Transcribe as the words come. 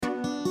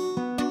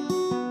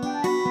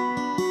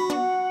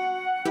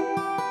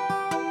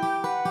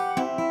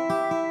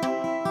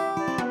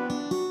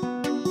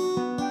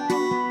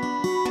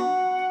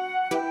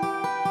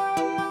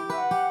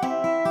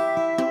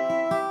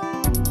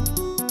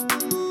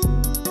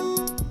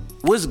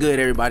What's good,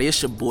 everybody? It's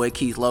your boy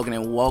Keith Logan,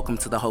 and welcome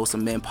to the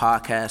Wholesome Men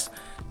Podcast.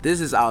 This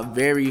is our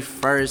very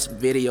first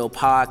video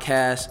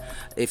podcast.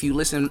 If you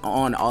listen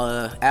on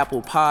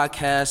Apple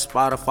Podcasts,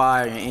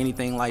 Spotify, or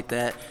anything like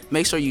that,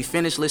 make sure you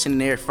finish listening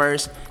there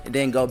first, and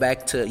then go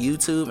back to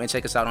YouTube and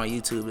check us out on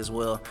YouTube as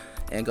well.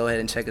 And go ahead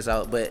and check us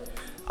out. But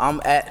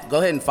go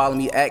ahead and follow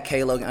me at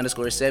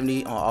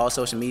KLogan_70 on all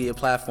social media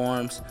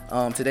platforms.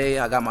 Today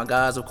I got my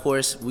guys, of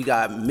course. We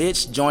got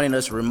Mitch joining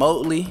us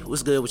remotely.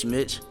 What's good with you,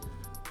 Mitch?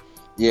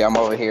 Yeah, I'm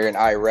over here in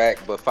Iraq,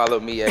 but follow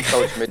me at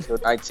Coach Mitchell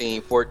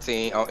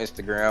 1914 on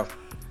Instagram.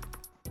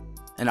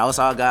 And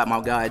also I got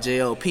my guy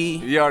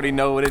JLP. You already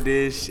know what it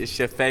is. It's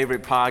your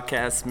favorite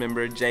podcast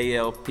member,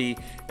 JLP.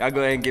 Y'all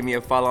go ahead and give me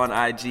a follow on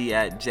IG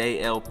at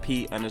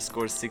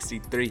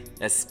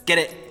JLP_63. Let's get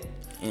it.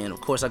 And of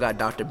course I got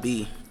Dr.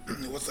 B.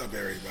 What's up,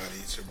 everybody?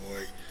 It's your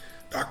boy,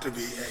 Dr.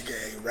 B,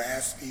 aka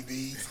Raspy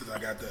B, since I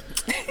got the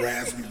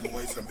raspy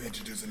voice. I'm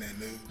introducing that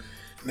new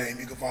name.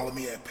 You can follow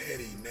me at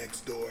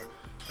PettyNextDoor_4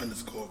 on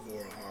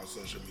all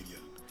social media.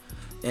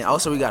 And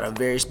also we got a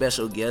very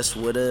special guest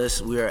with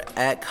us. We are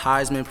at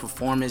Heisman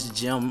Performance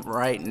Gym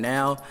right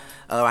now.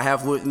 I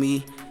have with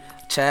me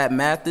Chad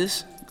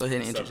Mathis. Go ahead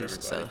and introduce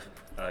yourself.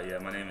 Yeah,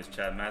 my name is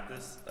Chad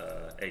Mathis,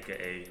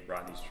 aka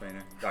Rodney's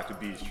trainer, Dr.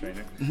 B's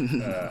trainer.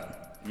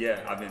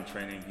 Yeah, I've been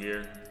training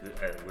here.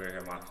 We're here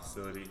at my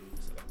facility.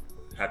 So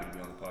happy to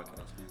be on the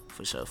podcast, man.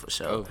 For sure.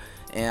 Oh.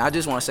 And I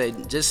just want to say,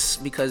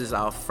 just because it's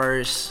our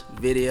first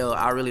video,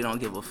 I really don't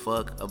give a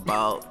fuck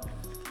about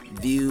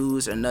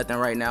views or nothing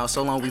right now.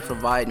 So long we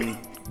providing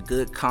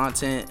good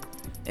content,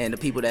 and the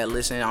people that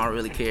listen, I don't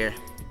really care,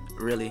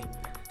 really.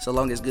 So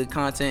long as good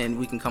content and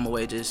we can come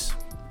away just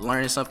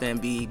learning something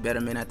and be better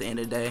men at the end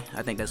of the day,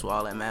 I think that's what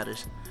all that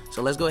matters.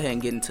 So let's go ahead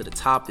and get into the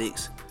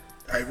topics.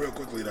 Hey, real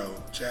quickly though,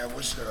 Chad,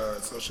 what's your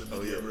social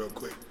media real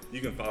quick?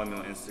 You can follow me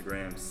on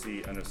Instagram,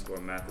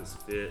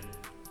 C_MathisFit,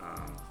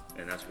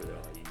 and that's really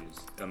all I use.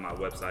 And my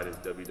website is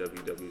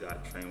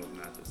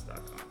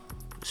www.trainwithmathis.com.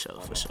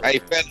 For sure.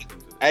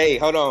 Hey,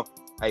 hold on.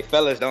 Hey,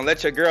 fellas, don't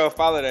let your girl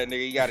follow that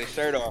nigga. You got his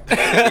shirt off.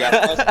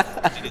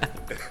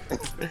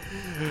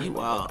 You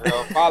wild.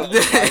 Girl, follow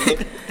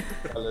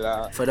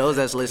For those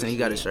that's listening, he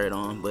got his shirt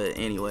on. But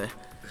anyway,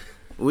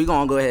 we're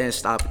going to go ahead and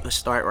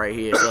start right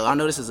here. So I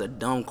know this is a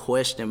dumb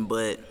question,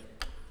 but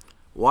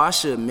why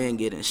should men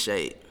get in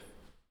shape?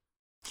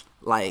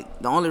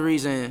 Like, the only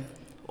reason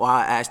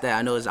why I asked that,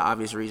 I know it's the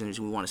obvious reason is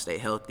we want to stay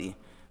healthy.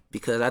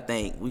 Because I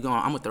think I'm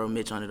going to throw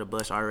Mitch under the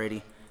bus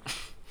already.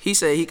 He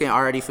said he can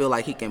already feel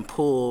like he can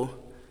pull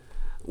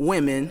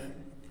women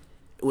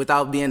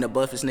without being the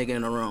buffest nigga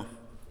in the room.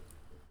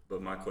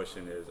 But my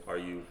question is, are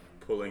you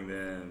pulling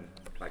them,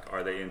 like,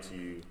 are they into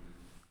you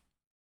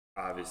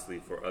obviously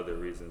for other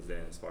reasons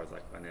than as far as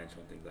like financial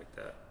and things like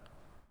that?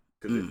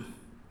 Because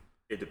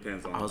it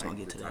depends on I was like,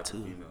 gonna get to the that type too.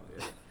 of female,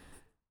 yeah.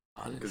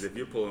 Because if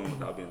you're pulling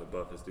without being the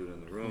buffest dude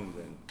in the room,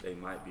 then they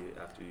might be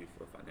after you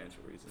for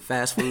financial reasons.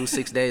 Fast food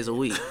 6 days a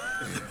week.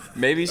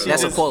 Maybe she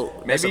That's just, a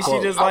quote. Maybe she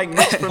just like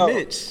Mitch for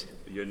Mitch.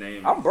 Your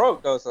name. I'm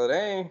broke though, so they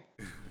ain't.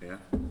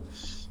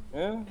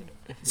 Yeah.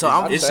 So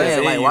I'm just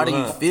saying, like, why do you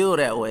huh? feel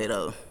that way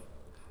though,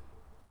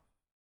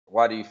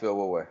 Why do you feel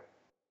what way?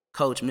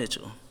 Coach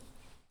Mitchell?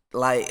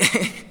 Like,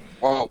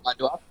 Oh, why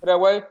do I feel that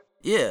way?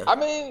 yeah. I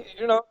mean,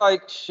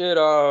 like shit.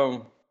 I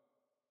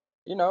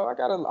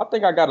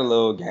think I got a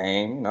little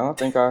game. I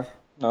think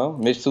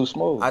Mitch too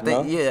smooth. I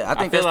think I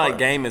feel that's like part-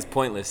 game is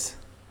pointless.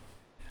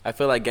 I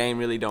feel like game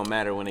really don't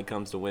matter when it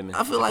comes to women.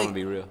 I feel I'm like- gonna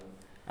be real.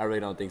 I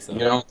really don't think so. You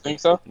don't think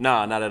so?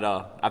 Nah, not at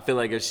all. I feel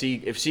like if she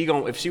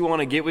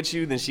want to get with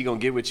you, then she gonna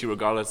get with you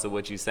regardless of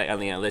what you say. I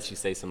mean, unless you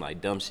say some like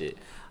dumb shit.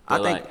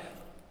 But I think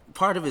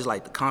part of it is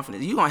like the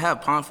confidence. You gonna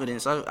have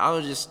confidence. I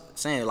was just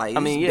saying, like, I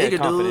mean, these yeah, bigger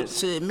confidence.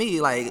 dudes, to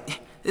me,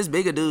 like, there's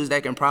bigger dudes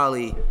that can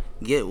probably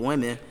get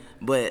women.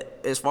 But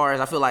as far as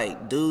I feel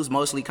like dudes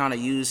mostly kind of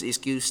use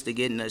excuse to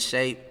get into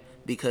shape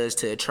because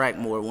to attract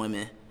more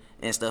women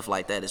and stuff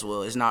like that as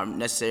well. It's not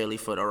necessarily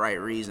for the right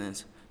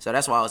reasons. So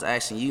that's why I was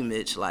asking you,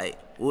 Mitch, like,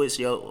 why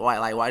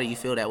do you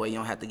feel that way? You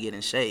don't have to get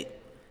in shape.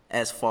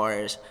 As far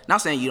as,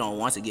 not saying you don't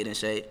want to get in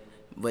shape,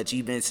 but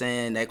you've been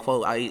saying that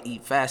quote, I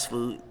eat fast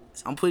food.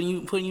 I'm putting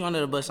you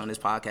under the bus on this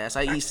podcast.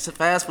 I eat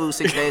fast food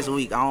 6 days a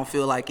week. I don't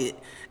feel like it.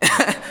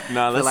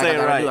 No, let's say it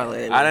right.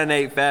 I done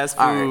ate fast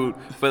food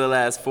for the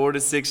last 4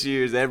 to 6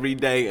 years every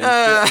day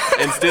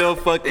and still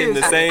fucking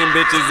the same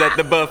bitches that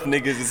the buff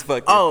niggas is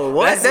fucking. Oh,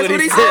 what? That's what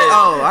he said?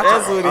 Oh,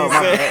 That's what he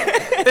said.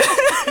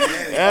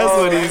 That's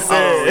what he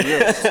said.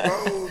 Yes.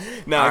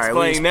 Now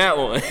explain that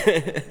one.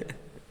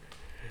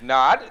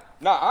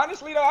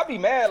 Honestly though, I be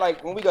mad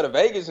like when we go to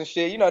Vegas and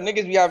shit.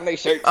 Niggas be having their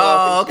shirts Oh,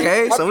 off.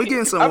 okay. So we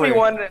getting somewhere. I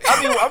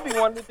be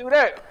wanting to do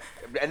that.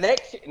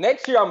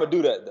 Next year I'm gonna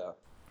do that though.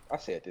 I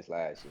said this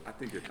last year. I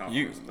think your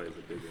confidence plays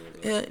a big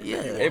role.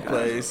 Yeah. It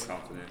plays.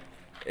 Confident.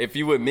 If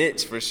you with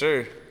Mitch, for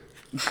sure.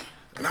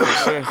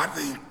 I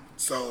think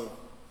so.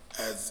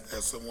 As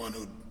someone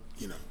who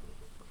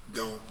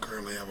don't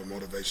currently have a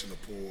motivation to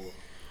pull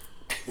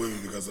women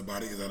because of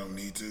body, because I don't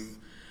need to.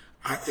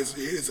 It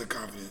is a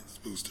confidence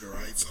booster,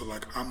 right? So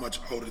like I'm much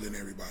older than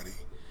everybody,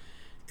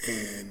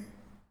 and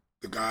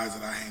the guys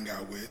that I hang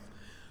out with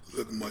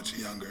look much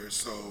younger.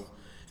 So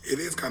it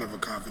is kind of a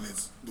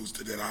confidence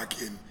booster that I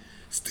can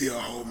still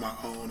hold my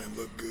own and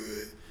look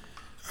good.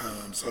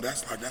 So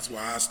that's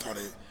why I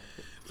started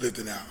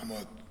lifting out. I'm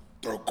gonna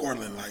throw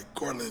Cortland,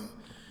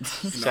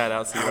 Shout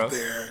out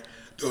there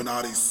doing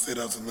all these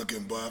sit-ups and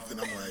looking buff, and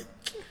I'm like,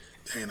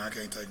 dang, I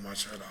can't take my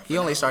shirt off. He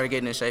only started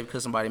getting in shape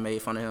because somebody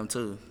made fun of him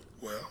too.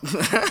 Well,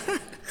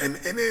 and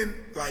then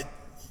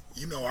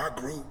our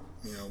group,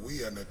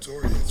 we are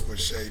notorious for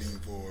shading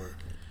for.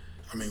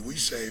 I mean, we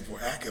shade for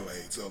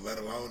accolades. So let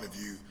alone if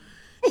you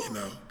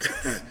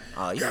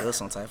Oh, you feel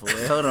some type of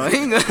way. Hold on.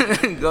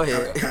 Go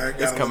ahead.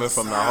 It's coming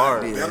from the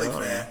heart. Belly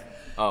fat.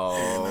 Oh.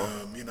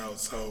 And,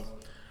 so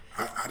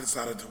I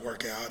decided to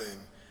work out and,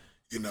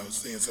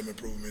 seeing some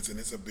improvements. And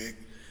it's a big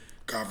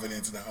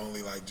confidence, not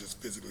only like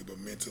just physically, but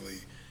mentally.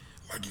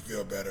 Like you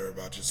feel better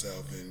about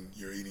yourself and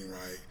you're eating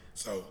right.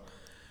 So,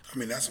 I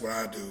mean, that's what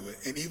I do.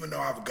 And even though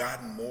I've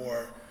gotten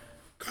more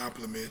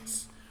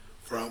compliments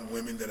from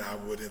women that I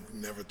would have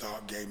never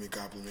thought gave me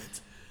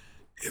compliments,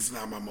 it's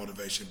not my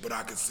motivation. But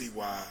I can see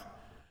why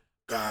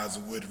guys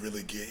would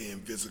really get in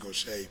physical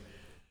shape,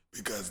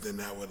 because then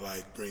that would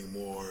bring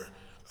more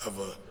of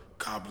a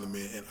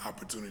compliment and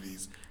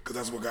opportunities. Because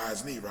that's what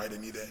guys need, right? They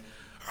need that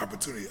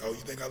opportunity. Oh, you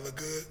think I look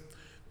good?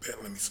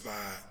 Bet, let me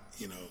slide,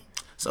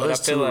 So it's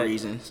two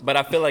reasons. But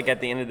I feel like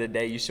at the end of the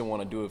day, you should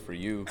want to do it for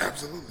you.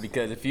 Absolutely.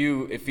 Because if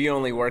you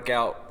only work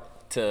out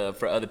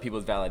for other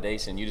people's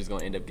validation, you're just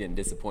gonna end up getting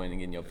disappointed and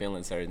getting your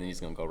feelings hurt, and then you're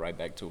just gonna go right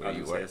back to where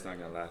you were. It's not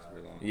gonna last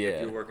very long. Yeah.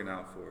 If you're working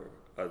out for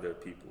other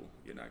people,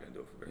 you're not gonna do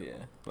it for very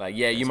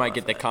long. You might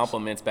get the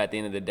compliments, but at the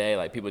end of the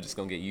day, people just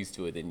gonna get used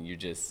to it, and you're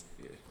just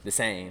the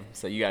same.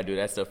 So you gotta do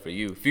that stuff for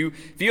you. If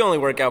you only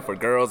work out for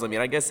girls, I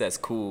mean, I guess that's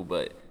cool,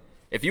 but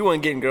if you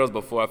weren't getting girls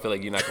before, I feel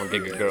like you're not gonna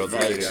get good girls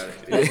later.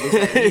 You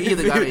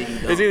either got it or you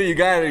don't. It's either you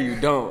got it or you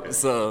don't.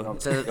 So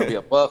it's gonna be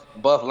a buff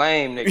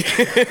lame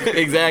nigga.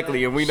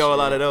 Exactly, and we know a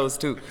lot of those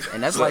too.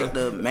 And that's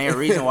the main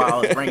reason why I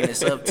was bringing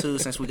this up too,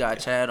 since we got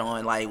Chad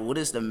on. What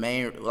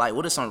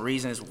are some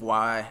reasons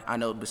why, I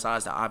know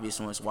besides the obvious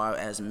ones, why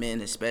as men,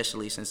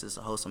 especially since it's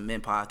a wholesome men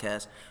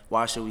podcast,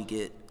 why should we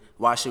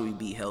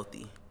be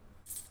healthy?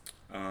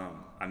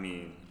 I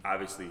mean,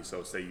 obviously,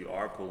 so say you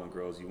are pulling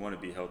girls, you want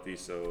to be healthy,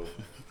 so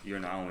you're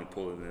not only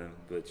pulling them,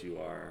 but you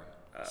are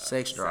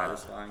sex drive,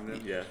 satisfying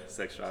them. Yeah,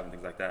 sex drive and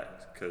things like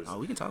that. Because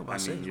we can talk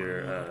about sex.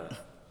 You're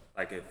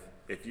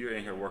if you're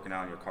in here working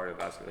out on your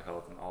cardiovascular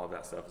health and all of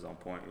that stuff is on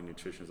point, your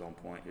nutrition's on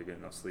point, you're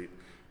getting enough sleep,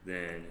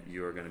 then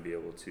you're going to be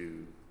able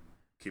to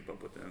keep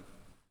up with them.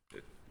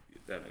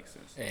 If that makes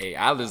sense. Hey,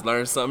 I just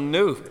learned something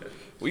new.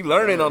 We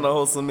learning on the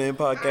Wholesome Men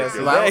podcast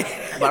today.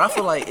 But I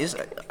feel like it's,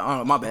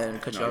 my bad.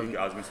 I was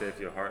gonna say, if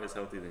your heart is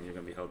healthy, then you're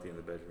gonna be healthy in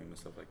the bedroom and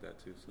stuff like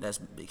that too. So. That's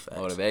big facts.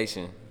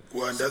 Motivation.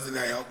 Well, and doesn't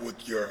that help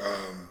with your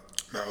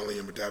not only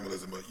your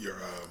metabolism, but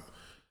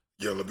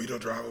your libido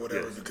drive or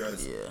whatever? Yes.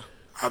 Because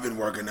I've been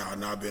working out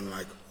and I've been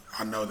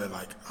I know that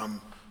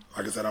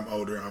I'm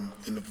older. I'm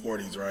in the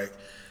 40s, right?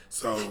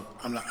 So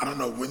I don't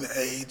know when the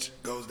age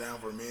goes down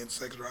for men's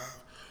sex drive.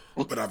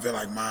 But I feel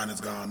like mine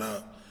has gone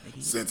up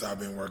since I've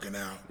been working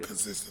out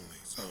consistently.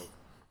 So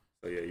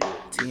yeah,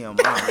 TMI.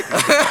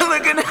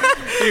 Look at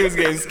that. He was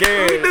getting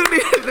scared.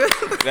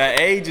 That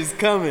age is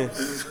coming.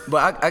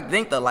 But I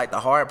think the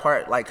hard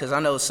part, because I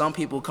know some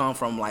people come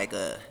from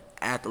a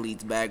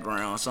athlete's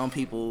background. Some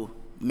people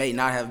may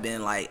not have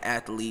been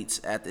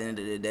athletes at the end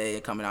of the day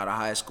coming out of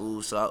high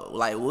school. So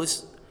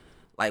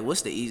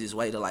what's the easiest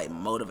way to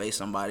motivate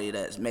somebody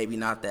that's maybe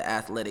not the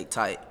athletic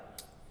type?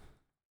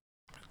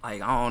 I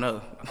don't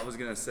know. I was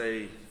gonna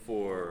say,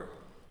 for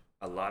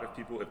a lot of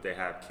people, if they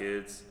have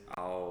kids,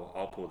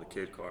 I'll pull the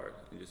kid card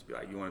and just be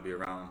like, you want to be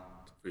around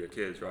for your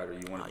kids, right? Or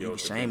you want to be able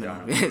to be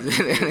down with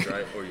your kids,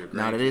 right? Or your grandkids.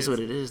 No, it is what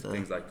it is, though.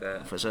 Things like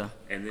that. For sure.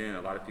 And then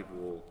a lot of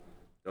people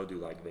they'll do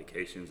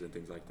vacations and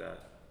things like that.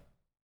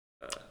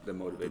 That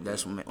motivate.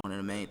 That's one of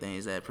the main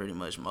things that pretty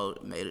much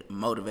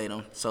motivate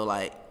them. So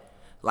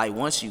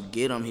once you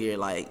get them here,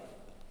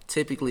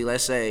 typically,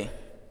 let's say,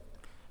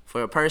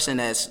 for a person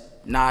that's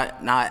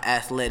not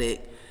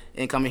athletic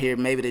and coming here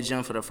maybe to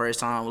gym for the first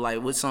time,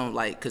 what's some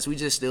because we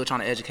just still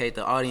trying to educate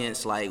the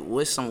audience,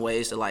 what's some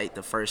ways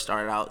to first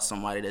start out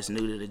somebody that's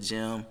new to the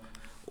gym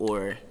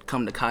or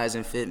come to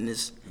Kaizen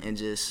Fitness, and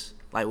just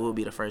what would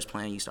be the first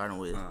plan you starting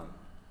with?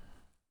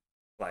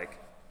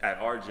 At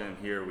our gym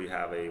here, we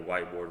have a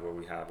whiteboard where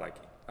we have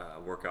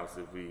workouts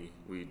that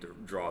we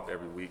draw up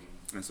every week,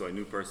 and so a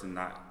new person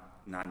not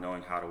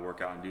knowing how to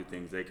work out and do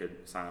things, they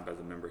could sign up as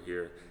a member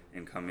here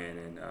and come in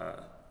and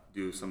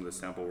do some of the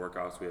sample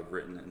workouts we have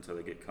written until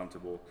they get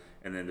comfortable.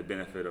 And then the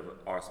benefit of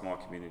our small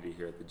community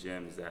here at the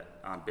gym is that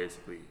I'm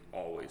basically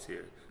always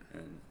here,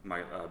 and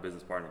my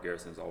business partner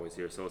Garrison is always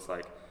here. So it's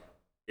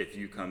if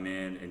you come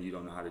in and you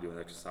don't know how to do an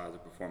exercise or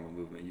perform a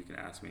movement, you can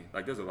ask me.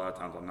 There's a lot of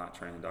times I'm not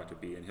training Dr.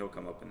 B, and he'll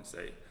come up and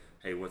say,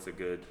 hey, what's a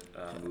good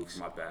move for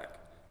my back?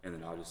 And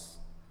then I'll just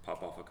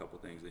pop off a couple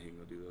things and he can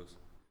go do those.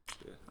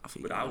 Yeah.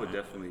 But I would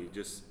definitely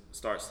just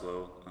start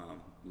slow,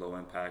 low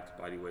impact,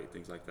 body weight,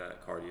 things like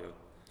that, cardio.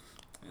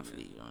 I feel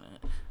you on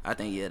that. I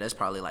think that's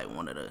probably like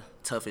one of the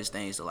toughest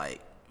things to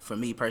like. For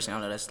me personally,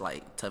 I know that's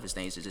like toughest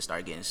things to just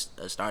start getting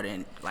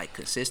starting like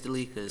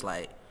consistently, because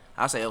like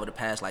I'll say over the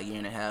past like year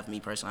and a half,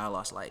 me personally, I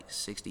lost like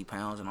 60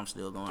 pounds and I'm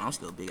still going. I'm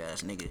still a big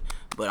ass nigga,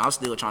 but I'm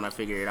still trying to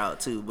figure it out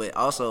too. But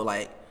also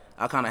like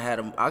I kind of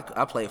had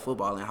I played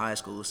football in high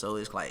school, so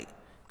it's like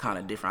kind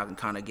of different. I can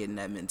kind of get in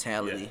that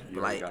mentality. Yeah,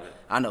 but like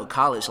I know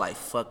college like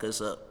fuck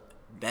us up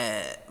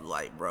bad,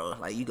 like bro,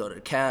 like you go to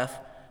the calf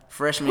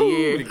freshman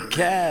year, the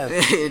calf.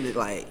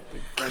 like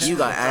Freshman you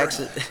got 30.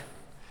 access.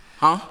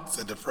 Huh?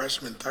 Said the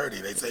freshman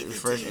 30. They say 15.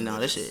 Freshman, no,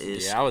 this shit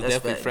is. Yeah, I was that's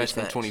definitely fact,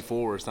 freshman facts.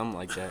 24 or something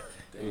like that.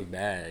 It was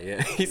bad.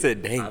 Yeah, he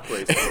said, "Dang." I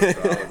played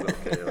sports, so I was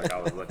okay. Like,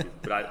 I was lucky.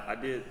 But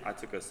I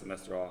took a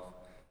semester off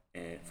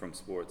and from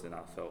sports, and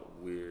I felt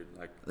weird.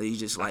 Like You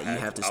just like you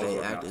have to I was stay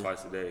working out active.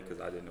 twice a day because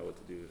I didn't know what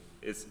to do.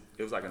 It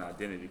was like an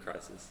identity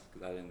crisis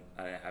because I didn't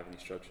have any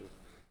structure.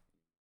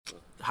 So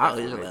How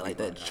that's is what it made like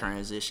me that burn out.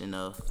 transition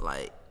of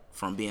like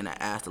from being an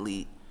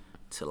athlete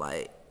to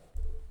like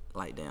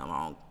damn,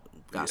 I don't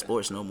got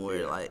sports no more.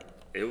 Yeah. Like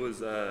It was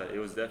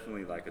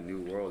definitely like a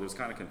new world. It was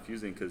kind of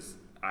confusing because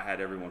I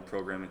had everyone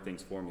programming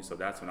things for me, so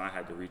that's when I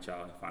had to reach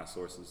out and find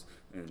sources.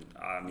 And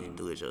I mean,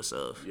 do it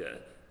yourself. yeah.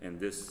 And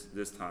this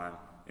time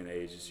and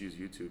age, just use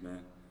YouTube, man.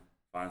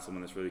 Find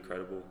someone that's really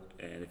credible.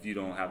 And if you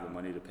don't have the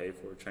money to pay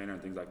for a trainer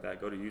and things like that,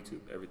 go to YouTube.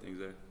 Everything's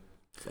there.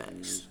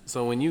 Facts.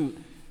 So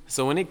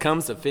when it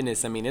comes to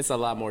fitness, I mean, it's a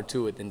lot more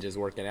to it than just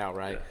working out,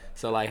 right? Yeah.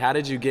 So like, how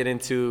did you get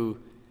into?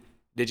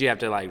 Did you have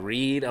to like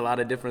read a lot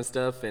of different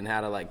stuff and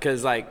how to like?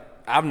 Cause like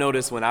I've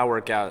noticed when I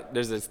work out,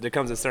 there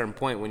comes a certain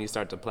point when you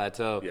start to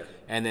plateau, Yeah.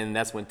 and then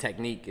that's when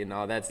technique and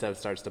all that stuff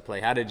starts to play.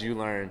 How did you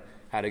learn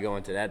how to go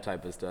into that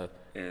type of stuff?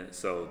 And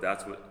so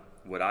that's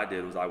what I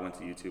did was I went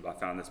to YouTube. I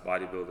found this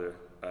bodybuilder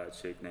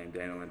chick named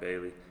Danielle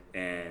Bailey,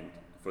 and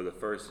for the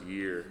first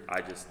year,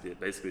 I just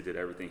basically did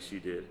everything she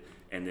did.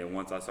 And then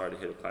once I started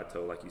to hit a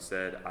plateau, like you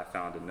said, I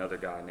found another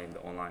guy named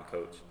the Online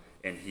Coach,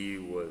 and he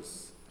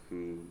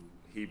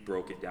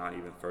broke it down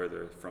even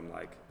further from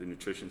like the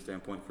nutrition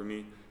standpoint for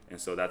me. And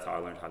so that's how I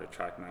learned how to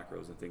track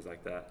macros and things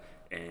like that.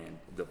 And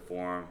the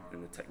form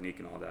and the technique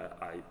and all that,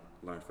 I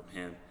learned from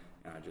him,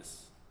 and I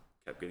just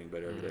kept getting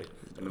better every day.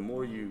 And the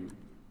more you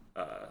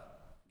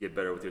get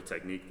better with your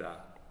technique,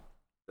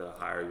 the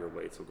higher your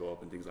weights will go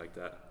up and things like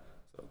that.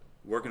 So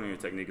working on your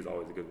technique is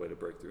always a good way to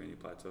break through any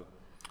plateau.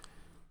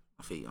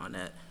 I feel you on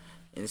that.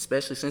 And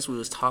especially since we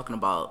was talking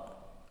about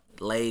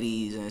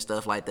ladies and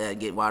stuff like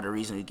that, why the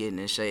reason we're getting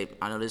in shape.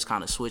 I know this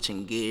kind of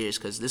switching gears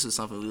because this is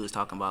something we was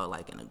talking about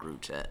like in a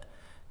group chat.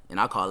 And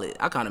I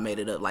kind of made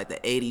it up like the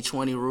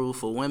 80-20 rule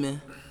for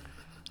women.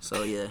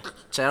 So yeah,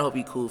 Chad, I hope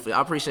you cool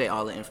I appreciate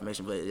all the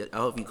information, but I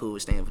hope you cool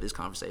with staying for this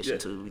conversation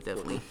too. We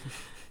definitely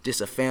just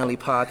a family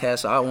podcast,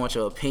 so I want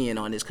your opinion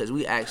on this because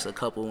we asked a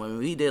couple women.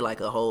 We did like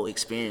a whole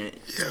experiment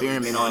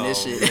on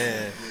this shit.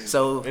 Man.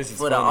 So This is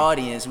for the funny.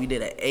 audience, we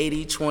did an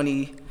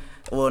 80-20.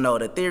 Well, no,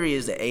 the theory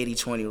is the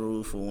 80-20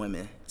 rule for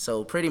women.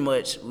 So pretty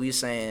much we're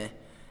saying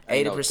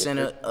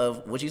 80%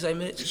 of what you say, You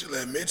Mitch? should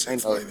let Mitch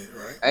explain it,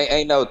 right?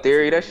 Ain't no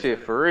theory. That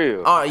shit for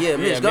real. Oh yeah,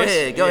 Mitch, go Mitch-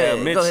 ahead,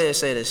 Mitch, go ahead, and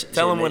say this.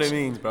 Tell shit, them what Mitch. it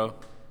means, bro.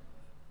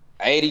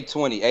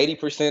 80-20.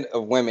 80%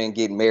 of women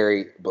get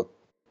married but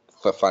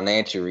for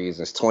financial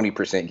reasons.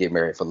 20% get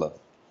married for love.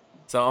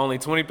 So only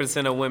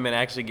 20% of women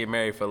actually get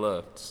married for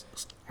love.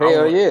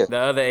 Hell yeah. The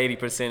other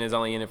 80% is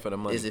only in it for the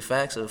money. Is it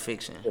facts or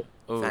fiction?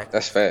 Ooh. Fact.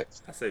 That's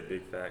facts. I say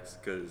big facts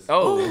because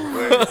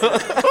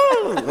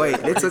Wait,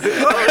 they took it.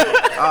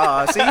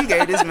 Oh, see, you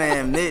gave this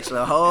man Mitch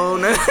a whole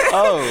nother.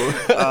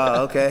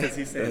 Okay.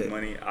 he said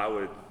money, I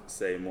would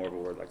say more of a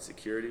word like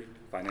security,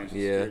 financial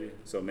Yeah. security.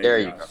 So There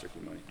maybe you not go.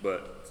 strictly money,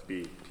 but to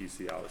be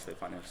PC, I would say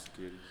financial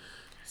security.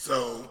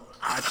 So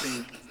I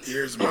think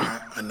here's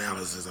my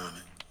analysis on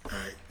it. All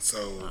right.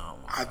 So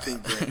I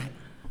think that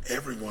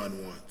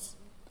everyone wants,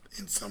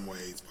 in some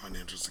ways,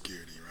 financial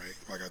security, right?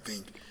 Like I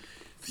think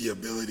the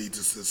ability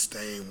to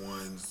sustain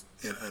one's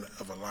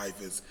of a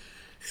life is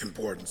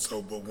important.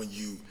 So, but when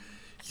you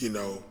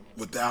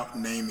without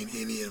naming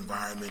any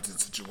environments and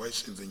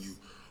situations, and you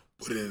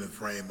put it in the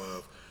frame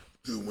of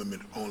do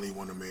women only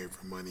want to marry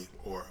for money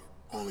or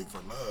only for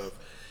love,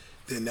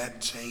 then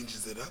that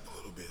changes it up a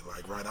little bit.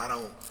 Like, right? I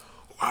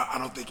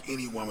don't think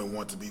any woman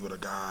wants to be with a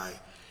guy,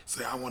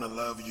 say, I want to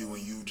love you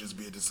and you just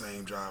be at the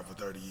same job for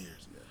 30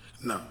 years.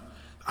 No,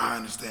 I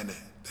understand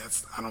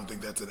that. I don't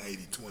think that's an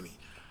 80-20.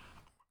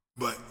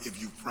 But if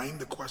you frame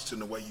the question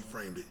the way you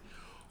framed it,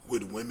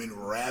 would women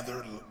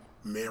rather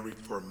marry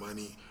for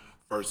money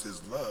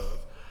versus love?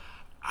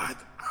 I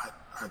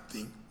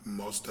think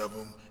most of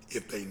them,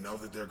 if they know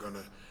that they're going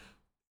to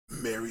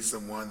marry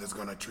someone that's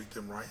going to treat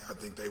them right, I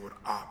think they would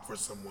opt for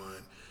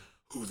someone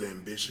who's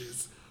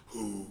ambitious,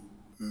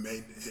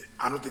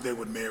 I don't think they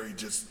would marry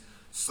just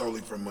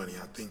solely for money.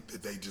 I think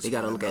that they just They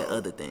gotta wanna look at know.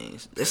 other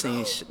things.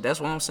 That's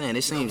what I'm saying.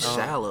 It seems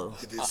shallow.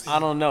 I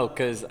don't know,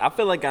 because I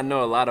feel like I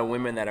know a lot of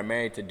women that are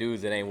married to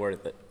dudes that ain't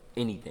worth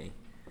anything.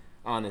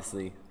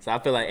 honestly. So I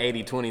feel like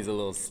 80-20 is a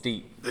little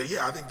steep.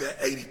 Yeah, I think that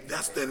 80.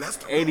 That's the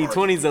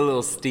 80-20 is a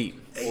little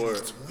steep.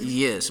 80-20.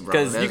 Yes, bro.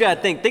 Because you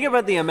gotta think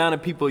about the amount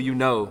of people you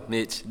know,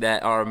 Mitch,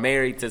 that are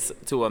married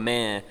to a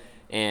man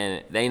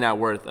and they not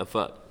worth a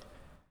fuck.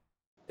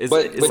 It's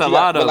a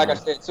lot of. But like I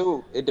them. said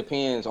too, it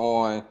depends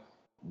on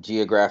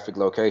geographic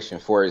location.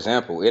 For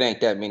example, it ain't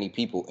that many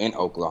people in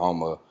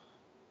Oklahoma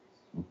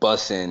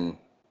bussing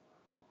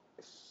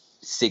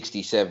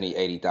 $60,000,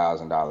 $70,000,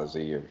 $80,000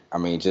 a year. I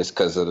mean, just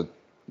because of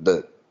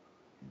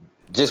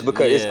just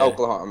because it's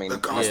Oklahoma. I mean, The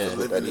cost of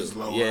living is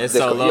lower. Yeah, it's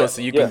so low,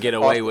 so you can get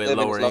away with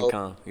lower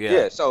income.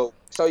 Yeah. So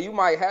you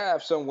might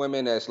have some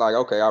women that's like,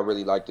 okay, I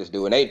really like this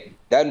dude, and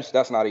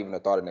that's not even a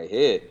thought in their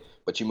head.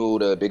 But you move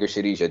to bigger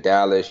cities, your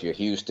Dallas, your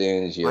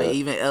Houston's, your like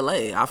even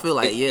LA. I feel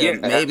like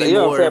maybe you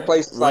know, more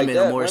places like women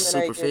that. are more Women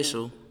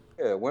superficial.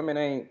 Women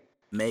ain't.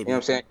 Maybe. You know what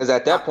I'm saying? Because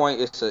at that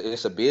point,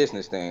 it's a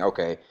business thing.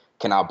 Okay,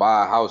 can I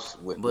buy a house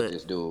with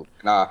this dude?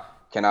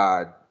 Can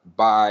I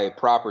buy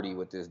property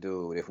with this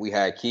dude? If we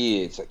had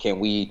kids, can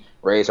we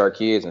raise our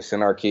kids and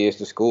send our kids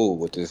to school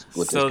with this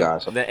guy?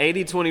 So the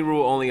 80-20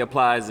 rule only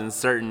applies in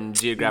certain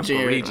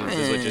geographical regions,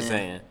 is what you're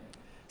saying.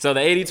 So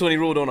the 80-20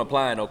 rule don't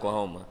apply in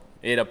Oklahoma.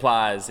 It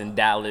applies in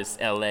Dallas,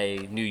 LA,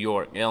 New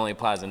York. It only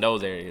applies in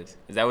those areas.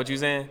 Is that what you're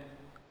saying?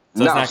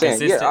 So No, it's not I'm saying,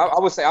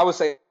 consistent? I would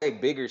say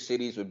bigger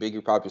cities with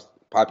bigger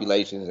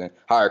populations and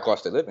higher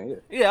cost of living.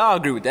 Yeah, I'll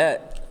agree with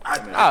that.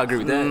 I'll agree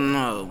with that.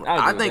 No,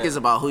 I think it's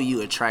about who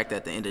you attract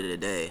at the end of the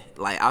day.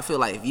 Like, I feel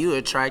like if you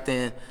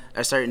attracting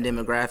a certain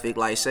demographic,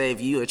 like say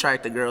if you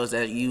attract the girls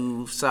that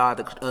you saw at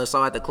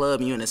the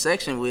club and you in a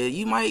section with,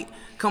 you might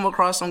come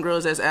across some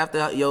girls that's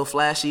after your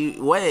flashy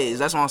ways.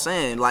 That's what I'm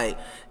saying. Like,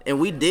 and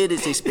we did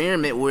this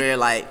experiment where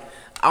like,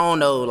 I don't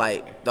know,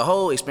 like the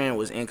whole experiment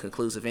was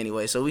inconclusive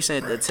anyway. So we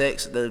sent the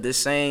text, the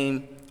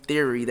same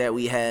theory that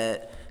we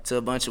had to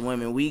a bunch of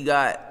women.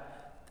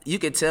 You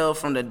could tell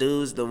from the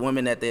dudes, the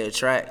women that they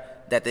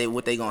attract, that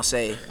what they gonna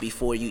say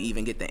before you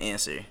even get the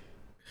answer.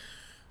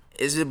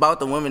 It's about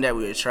the women that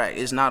we attract.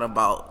 It's not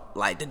about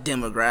like the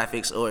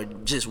demographics or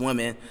just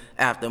women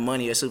after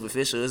money or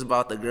superficial. It's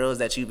about the girls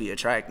that you be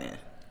attracting.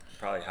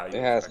 Probably how you.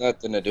 It has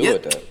nothing to do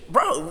with that.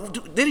 Bro,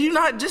 did you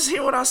not just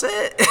hear what I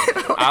said?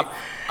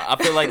 I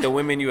feel like the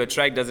women you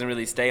attract doesn't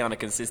really stay on a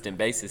consistent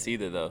basis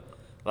either, though.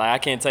 Like, I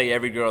can't tell you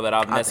every girl that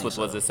I've messed with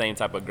was the same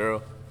type of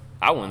girl.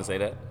 I wouldn't say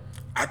that.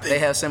 I think They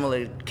have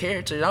similar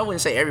characters. I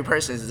wouldn't say every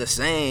person is the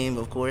same,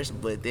 of course,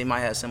 but they might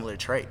have similar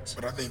traits.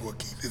 But I think what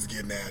Keith is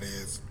getting at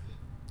is,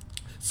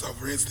 so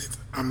for instance,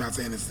 I'm not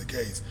saying this is the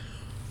case,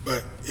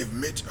 but if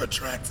Mitch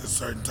attracts a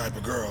certain type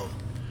of girl,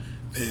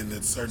 then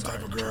the certain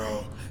type of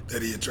girl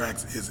that he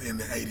attracts is in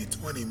the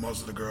 80-20.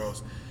 Most of the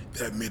girls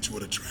that Mitch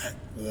would attract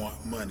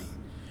want money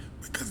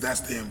because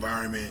that's the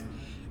environment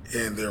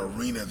and the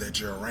arena that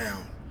you're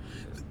around.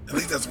 At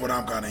least that's what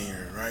I'm kind of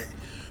hearing, right?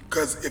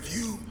 Because if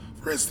you,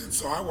 for instance,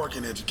 so I work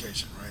in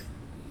education,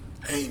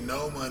 right? Ain't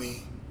no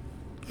money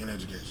in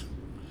education.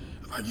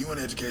 Like you in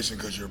education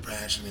because you're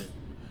passionate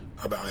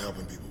about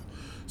helping people.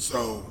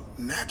 So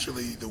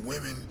naturally, the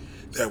women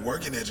that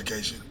work in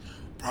education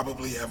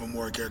probably have a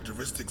more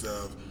characteristics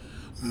of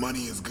money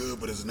is good,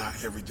 but it's not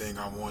everything.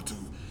 I want to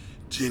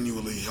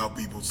genuinely help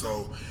people.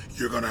 So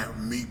you're gonna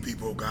meet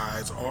people,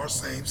 guys, or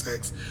same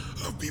sex,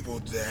 of people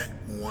that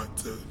want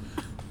to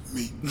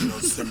meet,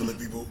 similar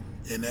people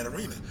in that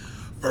arena.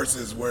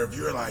 Versus where if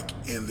you're like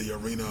in the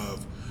arena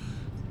of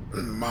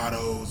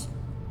models,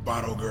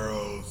 bottle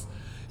girls,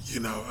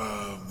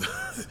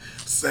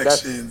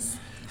 sections,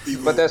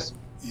 people. But that's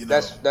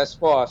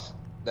false.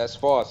 That's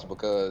false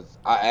because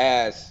I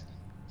asked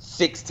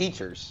 6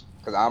 teachers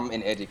because I'm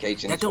in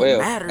education That as don't well,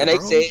 matter, and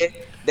bro.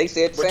 they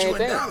said the But same you in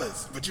thing.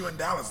 Dallas. But you in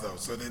Dallas though.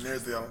 So then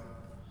there's the.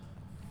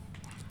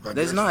 Like,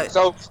 There's not.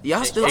 So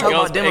Y'all still it talking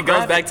goes- about demographics. it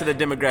goes back to the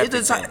demographic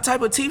It's the thing.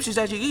 type of teachers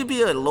that you could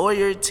be a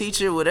lawyer,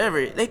 teacher,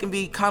 whatever. They can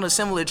be kind of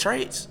similar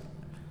traits.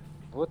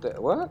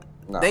 What?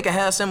 No. They can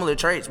have similar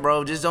traits,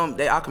 bro. Just don't.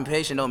 Their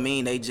occupation don't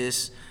mean they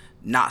just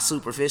not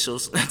superficial.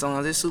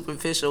 They're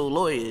superficial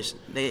lawyers.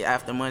 They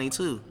after money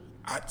too.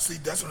 See,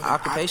 that's what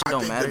Occupation I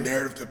don't think matter. the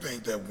narrative to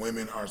think that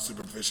women are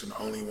superficial and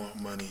only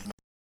want money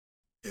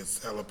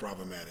is hella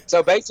problematic.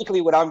 So basically,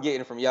 what I'm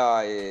getting from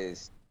y'all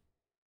is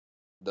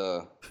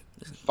the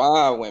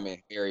fine women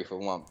marry for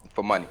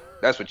money.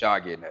 That's what y'all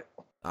getting at.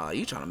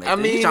 You trying to make? I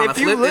this, mean, you trying to if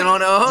you flip look- it on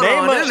the? Hold name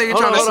on, a- this nigga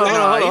hold trying to. on, hold on,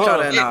 Nah, hold you on,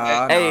 trying hold to.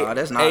 on. Nah,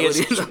 that's not what it's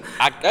he. true.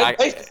 That's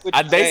basically what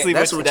I you're basically saying.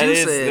 That's what you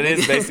said, That is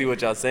nigga. basically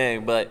what y'all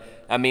saying. But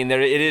I mean,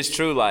 it is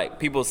true. Like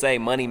people say,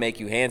 money make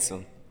you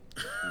handsome.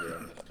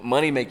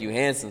 Money make you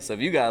handsome. So if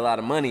you got a lot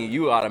of money,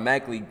 you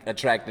automatically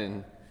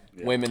attracting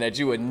women that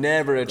you would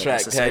never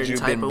attract That's a had certain you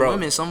type been of broke.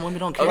 women. Some women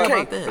don't care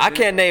about that. I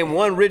can't name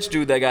one rich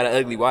dude that got an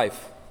ugly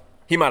wife.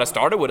 He might have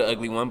started with an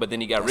ugly one, but then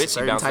he got That's a rich. He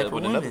certain bounced type up of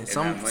with women. another.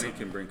 And that money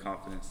can bring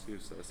confidence too,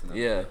 so that's another.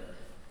 Yeah.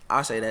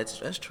 I say that's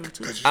true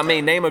too. I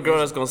mean, name a girl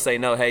that's gonna say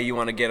no. Hey, you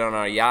want to get on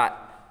our yacht?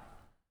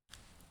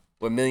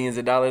 with millions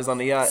of dollars on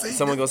the yacht. See,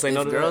 Someone gonna say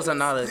no to Girls that? are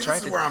not This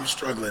attracted. is where I'm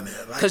struggling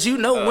at. Like, Cause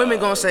women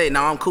gonna say,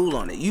 "No, I'm cool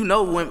on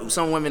it."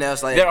 Some women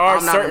that's like, There are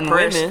I'm not certain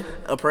impressed, women.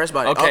 Oppressed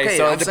by it. Okay,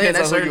 so I'm it saying depends on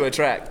that's who you certain.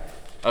 attract.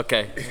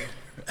 Okay.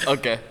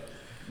 Okay.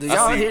 Do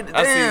y'all hear?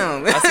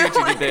 Damn. I see what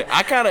you did there.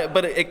 I kind of,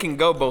 but it can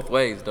go both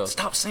ways though.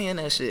 Stop saying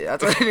that shit. I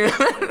told you.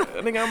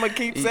 I think I'm gonna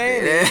keep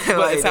saying Yeah, it, but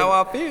like- it's how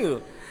I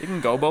feel. It can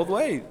go both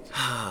ways.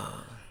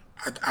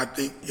 I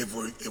think if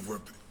we're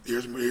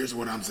here's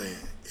what I'm saying.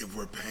 If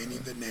we're painting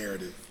the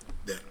narrative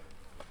that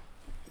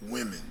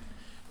women,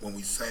 when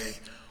we say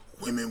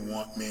women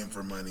want men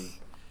for money,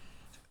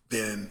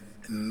 then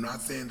I'm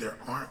not saying there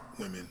aren't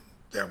women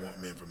that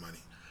want men for money.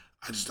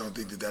 I just don't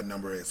think that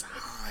number is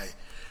high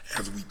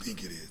as we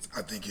think it is.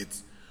 I think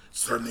it's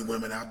certainly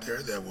women out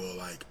there that will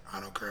like, I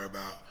don't care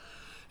about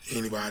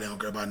anybody, I don't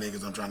care about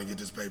niggas, I'm trying to get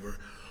this paper.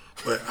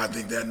 But I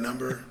think that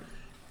number,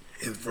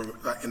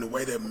 in the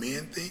way that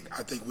men think,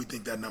 I think we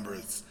think that number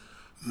is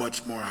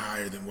much more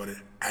higher than what it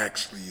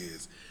actually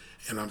is.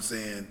 And I'm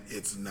saying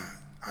it's not.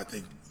 I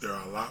think there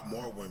are a lot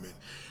more women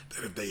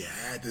that if they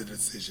had the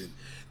decision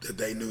that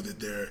they knew that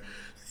their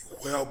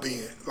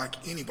well-being, like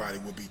anybody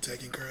would be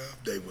taken care of,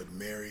 they would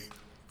marry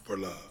for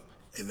love.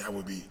 And that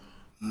would be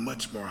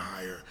much more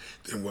higher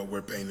than what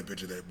we're painting the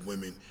picture that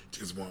women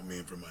just want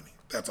men for money.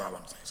 That's all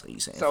I'm saying. So you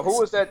saying? So who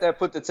was that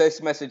put the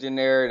text message in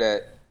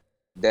there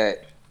that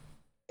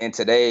in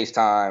today's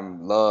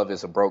time, love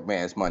is a broke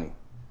man's money?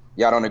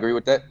 Y'all don't agree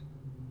with that?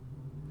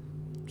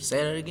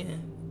 Say that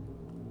again.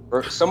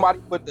 Or somebody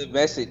put the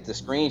message, the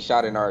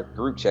screenshot in our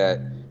group chat,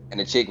 and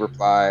the chick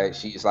replied,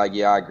 she's like,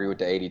 yeah, I agree with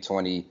the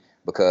 80-20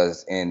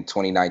 because in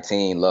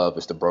 2019, love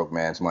is the broke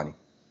man's money.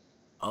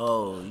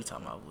 Oh, you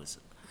talking about what's?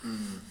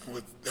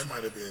 That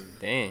might have been.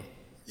 Dang.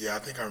 Yeah, I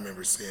think I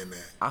remember seeing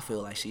that. I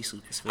feel like she's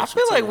super special. I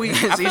feel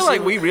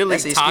like we really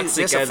That's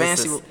toxic that's a as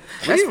fancy.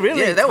 we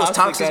really yeah, that was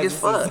toxic as a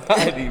fuck.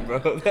 society,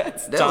 bro.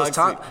 That's That was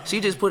toxic. She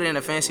just put it in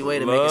a fancy way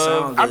to make it Love,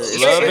 sound love good. is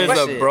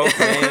Shit. a broke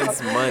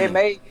man's money. It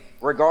may,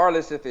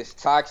 regardless if it's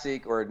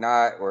toxic or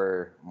not,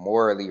 or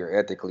morally or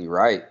ethically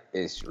right,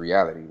 it's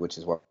reality, which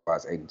is why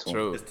it's 80-20.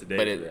 True, It's today's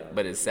but reality.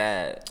 but it's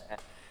sad.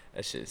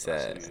 That shit's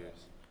sad.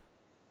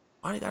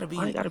 Why they gotta be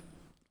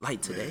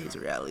like today's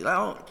reality? I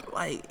don't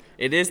like.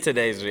 It is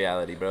today's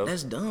reality, bro.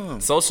 That's dumb.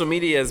 Social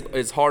media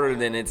is harder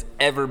than it's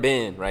ever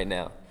been right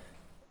now.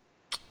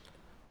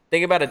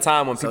 Think about a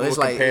time when people it's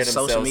would like compare it's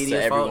social themselves to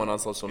media's everyone fault? on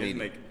social Just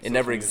media. make It social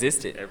never media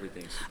existed.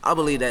 Everything. I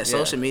believe that Yeah.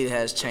 social media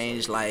has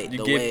changed like You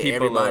the give way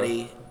people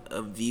everybody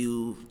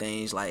view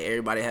things. Like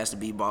everybody has to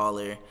be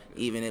baller,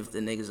 even if the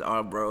niggas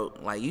are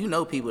broke. Like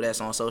people that's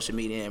on social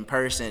media in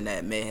person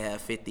that may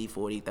have 50,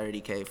 40,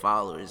 30K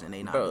followers and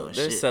they not Bro, doing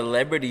there's shit.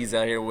 celebrities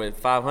out here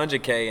with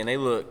 500K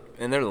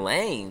and they're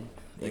lame.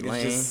 They Like,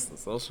 lame. it's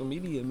just social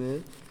media,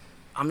 man.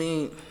 I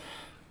mean,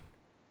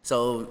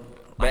 so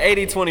But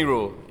 80-20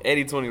 rule.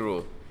 80-20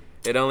 rule.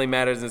 It only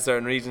matters in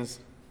certain regions.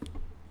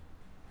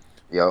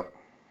 Yep.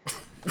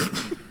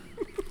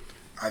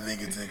 I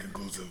think it's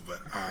inconclusive, but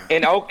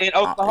In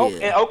Oklahoma,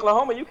 yeah. in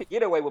Oklahoma, you could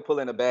get away with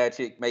pulling a bad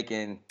chick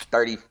making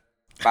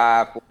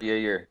 35, 40 a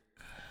year.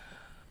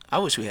 I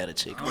wish we had a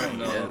chick. I don't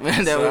know.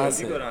 That So was-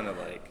 if you go down to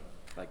like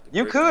the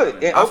You first could.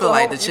 time- In I feel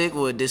like Oklahoma, the chick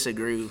would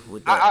disagree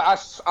with that.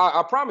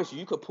 I promise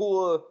you could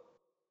pull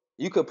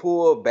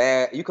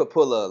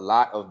a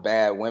lot of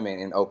bad women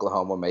in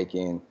Oklahoma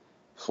making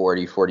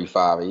 40,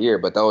 45 a year.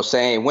 But those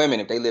same women,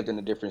 if they lived in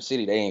a different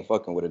city, they ain't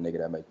fucking with a nigga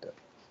that make that.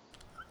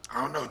 I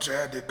don't know.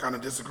 Chad did kind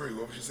of disagree.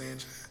 What was you saying,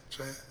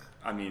 Chad?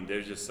 I mean,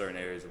 there's just certain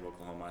areas of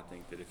Oklahoma. I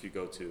think that if you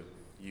go to,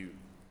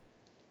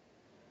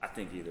 I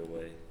think either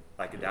way,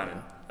 like down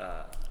in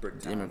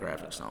Bricktown.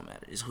 Demographics don't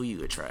matter. It's who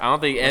you attract. I don't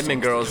think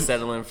Edmond girls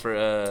settling for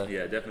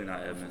Yeah, definitely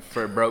not Edmond.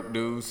 for broke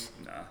dudes.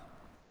 Nah.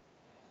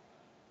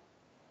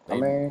 I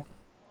mean,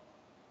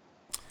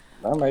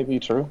 that may be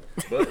true.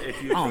 But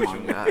if you Oh approach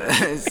my them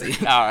god.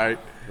 See? All right.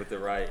 with the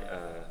right,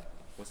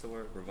 what's the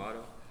word?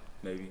 Bravado?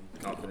 Maybe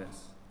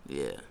confidence.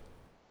 Yeah.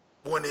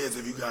 Point is,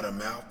 if you got a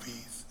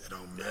mouthpiece, it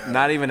don't matter.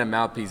 Not even a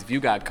mouthpiece. If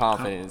you got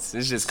confidence,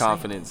 it's just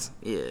confidence.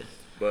 Yeah.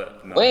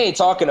 But no, We ain't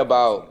talking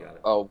about You got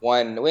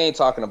it. We ain't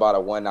talking about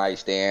a one night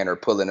stand or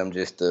pulling them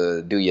just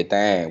to do your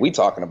thing. We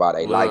talking about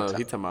a Well, lifetime.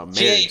 he talking about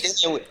She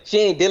marriage.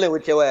 ain't dealing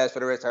with your ass for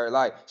the rest of her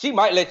life. She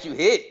might let you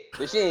hit,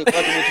 but she ain't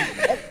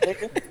fucking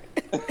with you.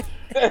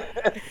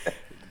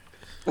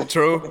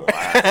 True.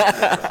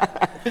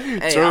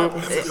 Hey, True.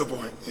 That's a good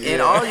point. in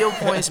all your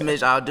points,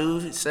 Mitch, I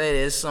do say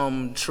there's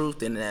some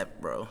truth in that,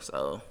 bro.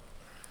 So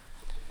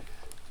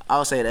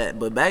I'll say that.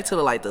 But back to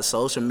the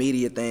social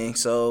media thing.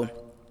 So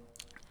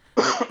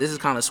this is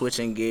kind of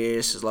switching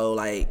gears slow.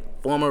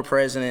 Like former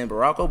President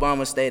Barack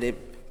Obama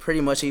stated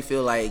pretty much he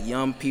feel like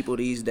young people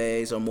these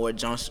days are more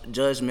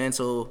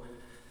judgmental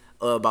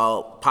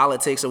about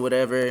politics or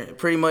whatever.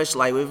 Pretty much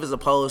like with his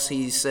post,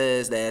 he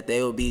says that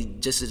they will be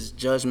just as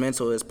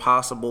judgmental as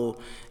possible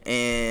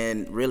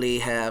and really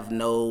have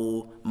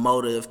no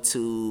motive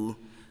to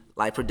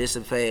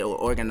participate or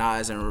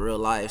organize in real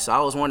life. So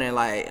I was wondering,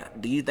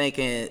 do you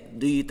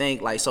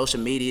think like social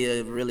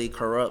media really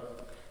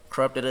corrupt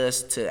corrupted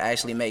us to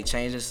actually make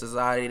change in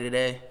society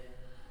today?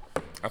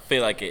 I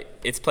feel like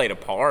it's played a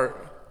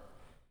part.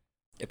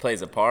 It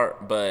plays a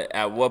part, but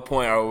at what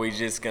point are we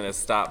just gonna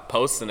stop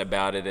posting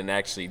about it and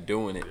actually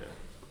doing it?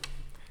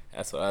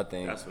 That's what I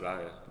think. That's what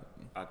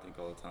I think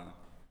all the time.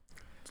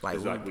 It's like,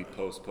 It's like we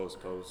post,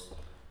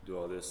 do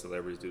all this.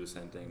 Celebrities do the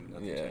same thing.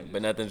 Nothing changes.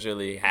 But nothing's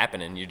really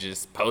happening. You're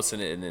just posting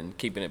it and then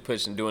keeping it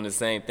pushing, doing the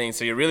same thing.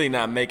 So you're really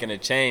not making a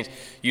change.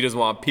 You just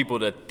want people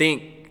to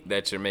think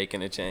that you're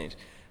making a change.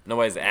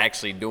 Nobody's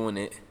actually doing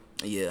it.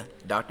 yeah,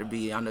 Dr.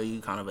 B, I know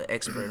you kind of an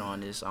expert on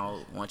this.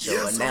 I want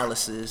your so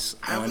analysis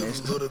I have on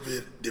this. a little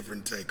bit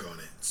different take on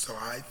it. So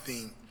I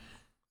think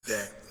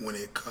that when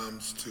it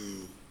comes to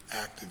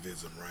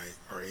activism, right,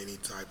 or any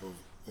type of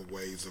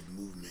ways of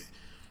movement,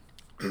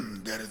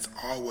 that it's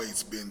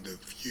always been the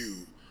few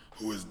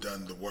who has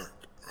done the work,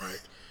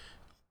 right?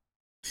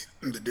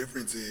 The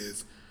difference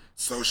is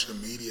social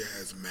media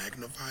has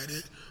magnified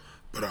it,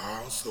 but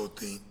I also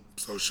think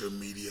social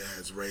media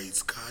has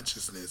raised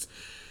consciousness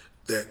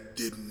that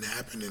didn't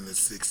happen in the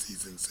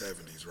 60s and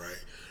 70s, right?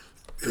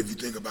 If you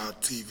think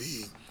about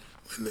TV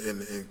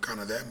and kind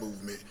of that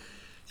movement,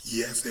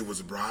 yes, it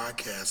was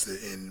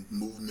broadcasted and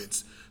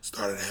movements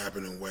started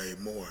happening way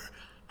more.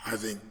 I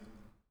think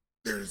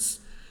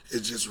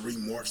it just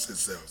remorphs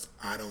itself.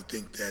 I don't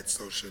think that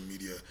social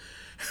media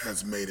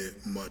has made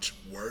it much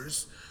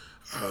worse,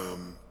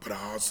 but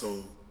I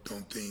also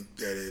don't think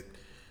that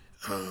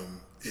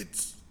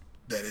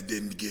it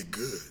didn't get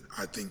good.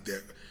 I think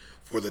that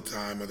for the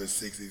time of the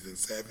 60s and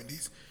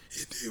 70s,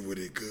 it did what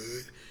it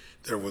could.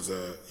 There was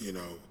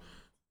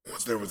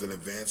once there was an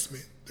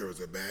advancement, there was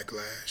a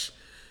backlash,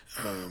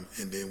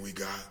 and then we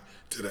got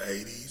to the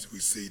 80s. We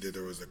see that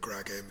there was a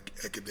crack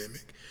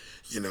epidemic,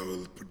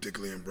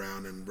 particularly in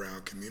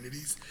brown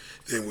communities.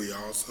 Then we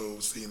also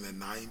see in the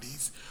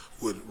 90s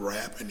with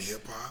rap and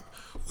hip hop,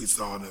 we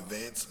saw an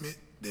advancement.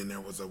 Then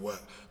there was a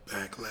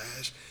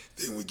backlash.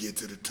 Then we get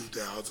to the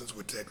 2000s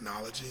with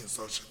technology and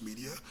social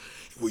media.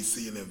 We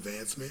see an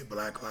advancement,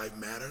 Black Lives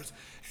Matters,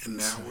 and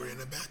now we're in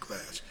a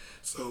backlash.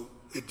 So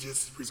it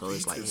just repeats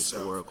it's like itself.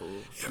 historical.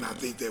 And I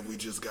think that we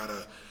just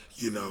gotta,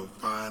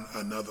 find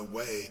another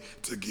way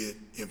to get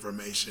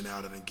information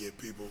out and get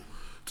people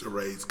to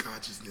raise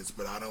consciousness.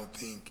 But I don't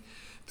think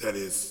that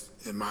is,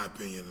 in my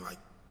opinion, like,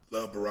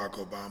 love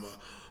Barack Obama,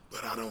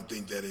 but I don't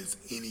think that is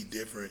any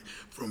different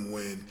from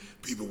when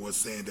people were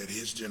saying that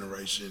his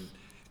generation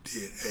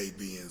did A,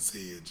 B, and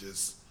C. It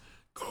just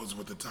goes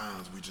with the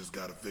times. We just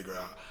got to figure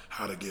out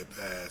how to get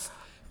past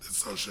the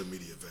social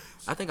media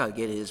phase. I think I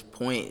get his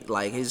point.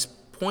 Like, his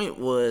point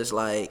was,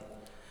 like,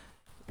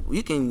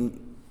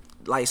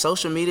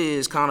 social media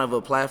is kind of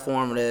a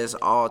platform that's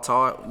all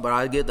talk, but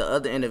I get the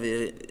other end of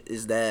it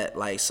is that,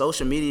 like,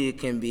 social media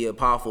can be a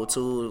powerful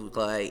tool.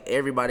 Like,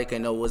 everybody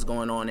can know what's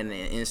going on in an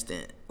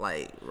instant,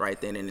 like, right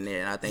then and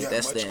there. And I think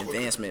that's the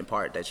advancement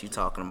part that you're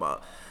talking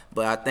about.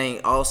 But I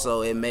think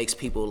also it makes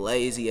people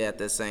lazy at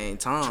the same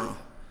time. True.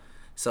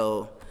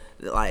 So,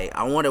 like,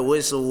 I wonder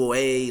what's a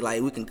way,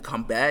 like, we can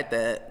combat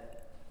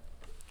that.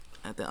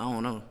 I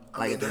don't know.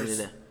 Like,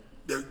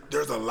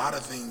 there's a lot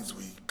of things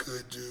we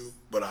could do,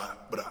 but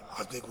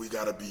I think we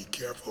got to be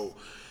careful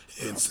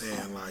in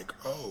saying, like,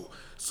 oh,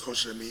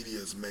 social media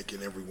is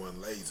making everyone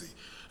lazy.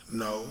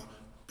 No,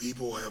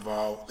 people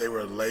they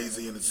were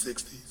lazy in the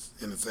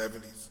 60s, in the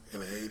 70s, in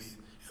the 80s,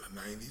 in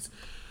the 90s.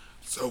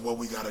 So what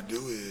we got to do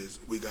is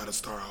we got to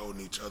start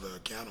holding each other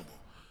accountable.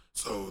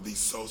 So these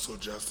social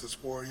justice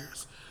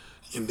warriors,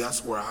 and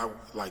that's where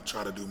I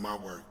try to do my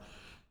work.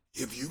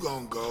 If you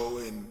gonna go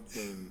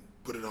and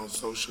put it on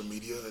social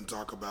media and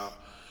talk about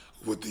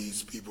with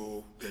these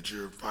people that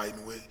you're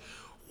fighting with,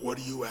 what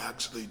are you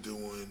actually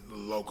doing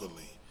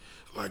locally?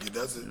 Like, it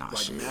doesn't,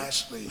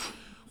 nationally,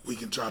 we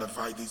can try to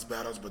fight these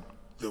battles, but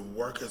the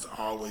work is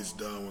always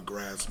done with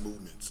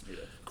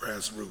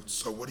grassroots.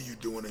 So what are you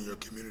doing in your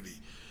community?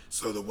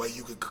 So the way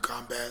you can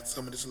combat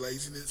some of this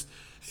laziness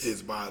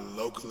is by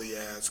locally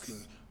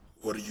asking,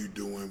 what are you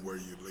doing where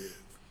you live?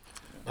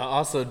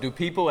 Also, do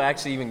people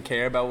actually even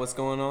care about what's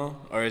going on?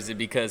 Or is it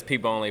because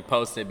people only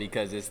post it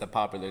because it's the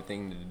popular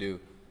thing to do?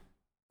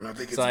 I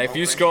think so if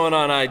you're scrolling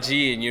on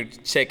IG and you're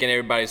checking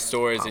everybody's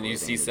stories and you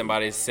see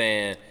somebody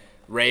saying,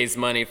 raise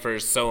money for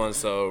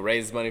so-and-so,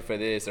 raise money for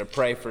this, or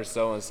pray for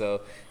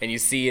so-and-so, and you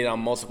see it on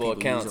multiple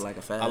accounts,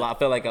 I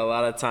feel like a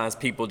lot of times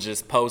people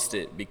just post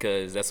it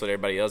because that's what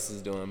everybody else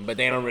is doing, but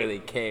they don't really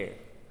care.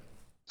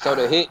 So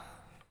the hit...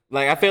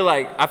 Like, I feel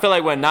like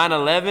when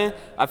 9/11,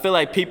 I feel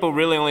like people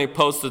really only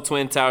post the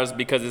Twin Towers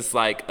because it's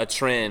like a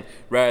trend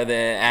rather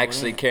than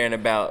actually caring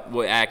about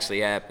what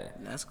actually happened.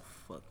 That's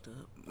fucked up.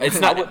 It's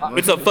not.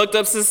 It's a fucked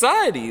up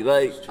society.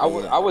 Like, I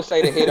would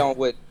say to hit on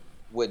what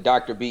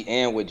Dr. B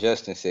and what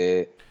Justin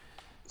said.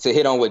 To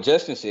hit on what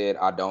Justin said,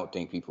 I don't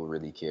think people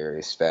really care.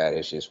 It's fat.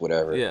 It's just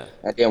whatever. Yeah.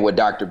 And then what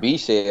Dr. B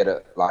said,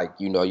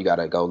 you got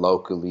to go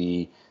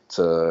locally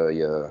to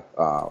your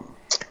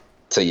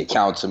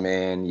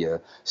councilman, your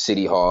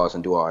city halls,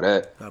 and do all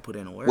that. Gotta put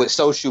in a word. With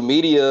social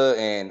media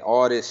and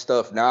all this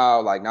stuff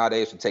now, like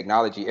nowadays with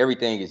technology,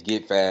 everything is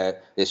get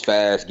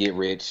fast, get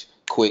rich,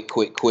 quick.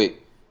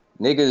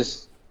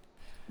 niggas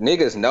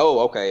know,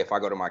 okay, if I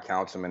go to my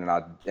councilman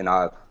and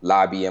I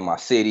lobby in my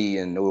city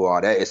and do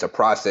all that, it's a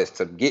process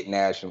to get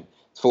national,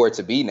 for it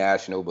to be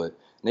national, but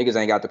niggas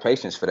ain't got the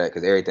patience for that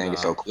because everything is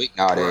so quick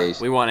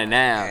nowadays. We want it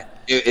now.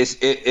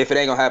 If it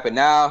ain't gonna happen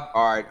now,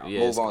 all right,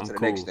 move on to the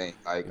next thing.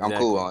 Like, exactly. I'm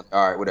cool on,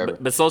 all right, whatever.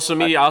 But social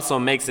media also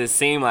makes it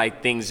seem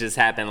like things just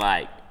happen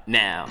like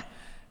now.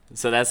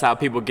 So that's how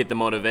people get the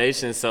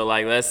motivation. So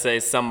like, let's say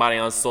somebody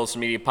on social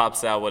media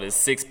pops out with a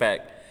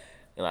 6-pack.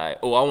 Like,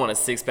 oh, I want a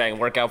 6-pack and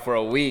work out for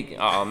a week.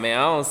 Oh man,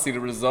 I don't see the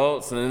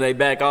results, and then they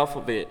back off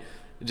of it,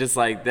 just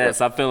like that.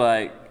 So I feel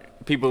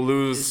like people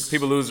lose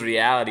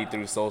reality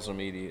through social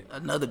media.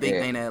 Another big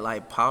thing that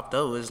like popped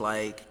up was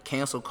like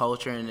cancel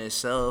culture in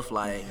itself.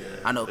 Like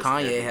I know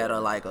Kanye had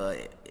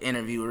a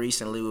interview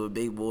recently with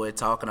Big Boy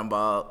talking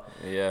about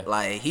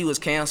like he was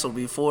canceled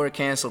before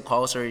cancel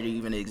culture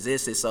even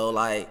existed. So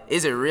like,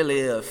 is it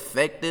really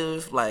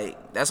effective?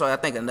 Like that's why I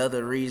think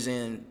another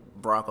reason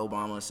Barack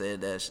Obama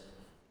said that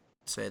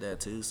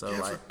too.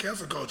 So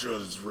cancel culture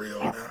is real,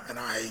 and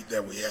I hate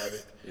that we have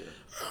it.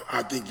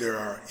 I think there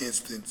are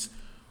instances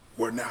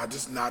where now,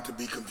 just not to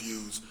be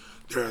confused,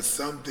 there are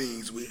some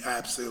things we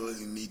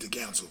absolutely need to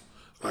cancel,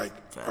 like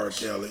R.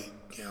 Kelly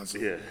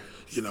cancel. Yeah.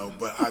 You know,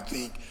 but I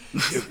think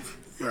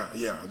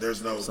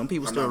there's no. Some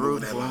people still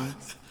root for him.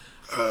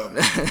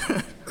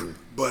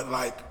 But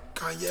like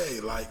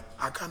Kanye, like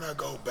I kind of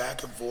go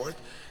back and forth.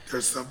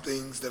 There's some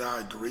things that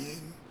I agree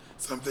in.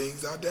 Some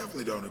things I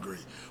definitely don't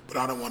agree, but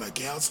I don't want to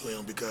cancel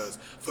him because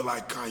I feel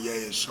like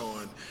Kanye is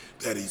showing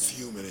that he's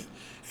human,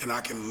 and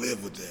I can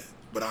live with that.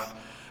 But I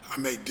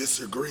may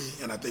disagree,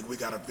 and I think we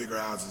got to figure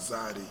out as a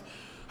society,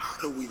 how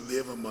do we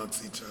live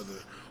amongst each other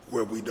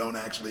where we don't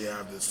actually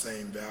have the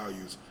same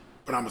values,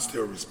 but I'm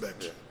still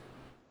respect it.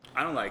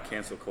 I don't like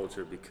cancel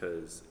culture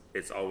because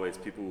it's always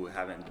people who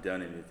haven't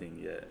done anything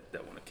yet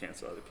that want to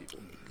cancel other people.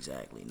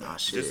 Exactly,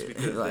 shit. Just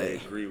because they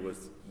agree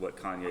with what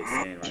Kanye's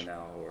saying right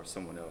now or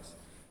someone else,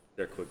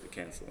 they're quick to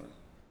cancel him,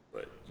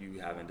 but you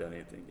haven't done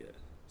anything yet.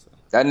 So.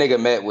 That nigga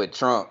met with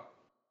Trump.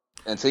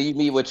 Until you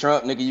meet with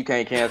Trump, nigga, you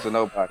can't cancel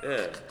nobody.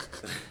 Yeah.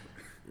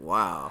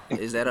 Wow.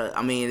 Is that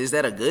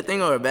a good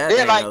thing or a bad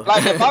thing?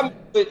 Like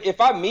if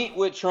I meet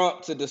with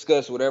Trump to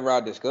discuss whatever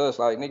I discuss,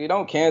 like nigga,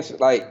 don't cancel.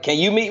 Like, can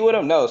you meet with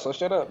him? No, so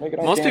shut up, nigga.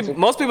 Don't cancel.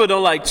 Most people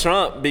don't like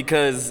Trump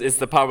because it's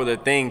the popular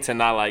thing to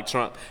not like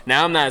Trump.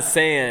 Now I'm not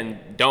saying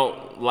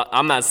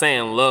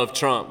love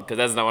Trump because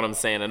that's not what I'm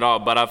saying at all.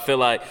 But I feel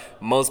like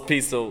most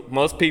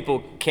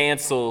people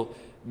cancel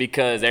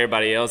because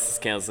everybody else is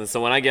canceling. So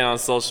when I get on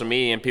social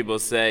media and people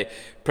say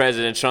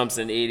President Trump's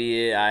an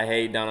idiot, I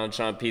hate Donald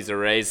Trump, he's a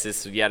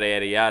racist, yada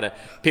yada yada,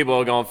 people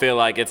are gonna feel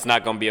like it's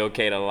not gonna be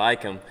okay to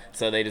like him,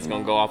 so they just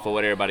gonna go off of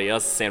what everybody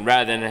else is saying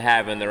rather than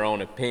having their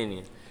own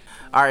opinion.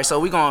 All right, so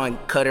we're going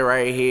to cut it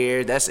right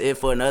here. That's it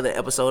for another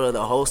episode of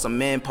the Wholesome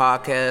Men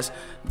Podcast.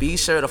 Be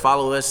sure to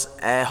follow us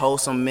at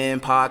Wholesome Men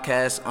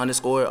Podcast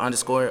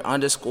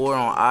 __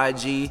 on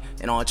IG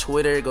and on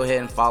Twitter. Go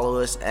ahead and follow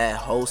us at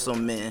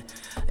Wholesome Men.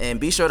 And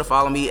be sure to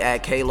follow me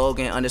at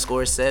KLogan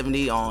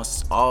 _70 on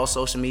all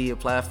social media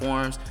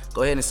platforms.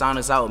 Go ahead and sign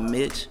us out,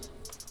 Mitch.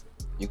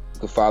 You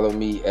can follow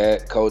me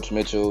at Coach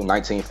Mitchell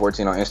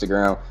 1914 on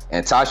Instagram,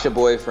 and Tasha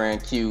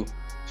boyfriend Q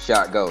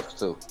shot ghost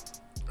too.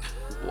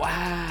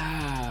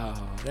 Wow,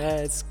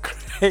 that's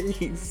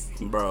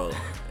crazy, bro.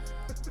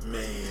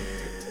 Man,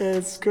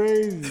 that's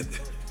crazy.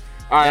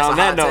 All right, on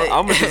that note,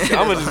 I'm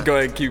gonna just go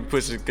ahead and keep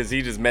pushing because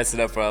he just messed it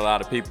up for a lot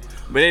of people.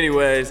 But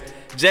anyways,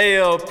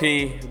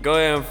 JLP, go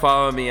ahead and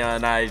follow me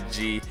on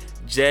IG,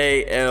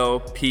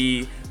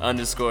 JLP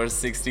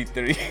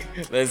 _63.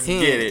 Let's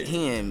get it.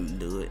 He didn't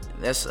do it.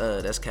 That's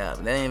cap.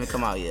 That ain't even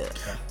come out yet.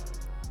 Okay.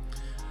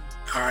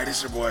 All right,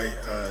 it's your boy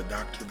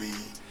Dr. B.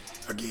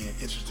 Again,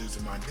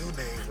 introducing my new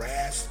name,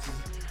 Raspy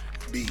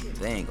B.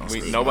 They ain't gonna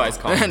stick. Nobody's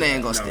calling you. They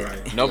ain't gonna stick.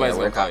 Right. Nobody's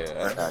gonna call you.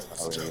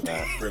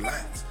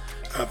 Relax.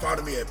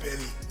 Follow me at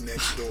Petty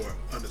Next Door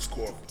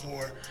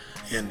 _4.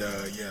 And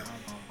the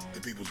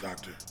People's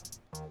Doctor.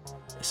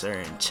 Yes, sir.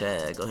 And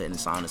Chad, go ahead and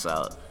sign us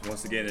out.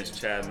 Once again, it's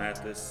Chad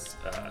Mathis,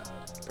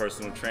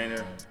 personal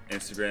trainer.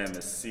 Instagram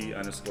is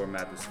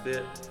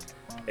C_MathisFit.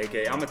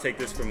 AKA, I'm gonna take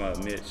this from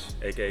Mitch.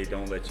 AKA,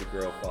 don't let your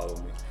girl follow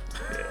me.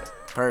 Yeah.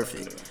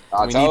 Perfect.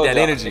 We need that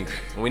energy.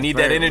 We need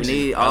that energy. We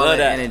need all that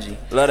energy.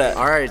 Love that.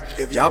 All right.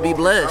 Y'all be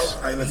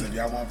blessed. Hey, listen, if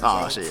y'all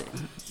want shit.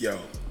 Yo,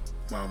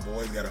 my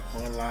boy's got an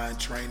online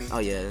training. Oh,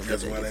 yeah.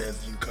 As well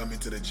as you can come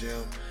into the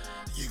gym.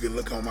 You can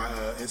look on my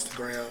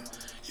Instagram.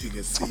 You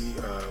can see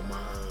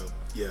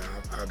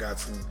I got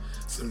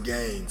some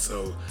gains.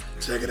 So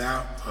check it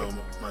out.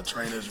 My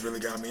trainers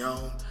really got me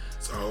on.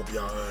 So I hope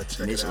y'all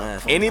check it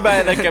out.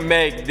 Anybody that can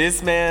make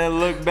this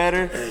man look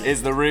better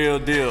is the real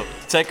deal.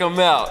 Check him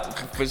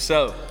out for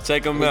sure.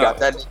 Check him out. Got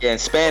that in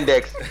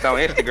spandex on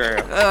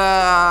Instagram.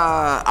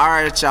 All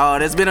right, y'all.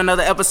 There's been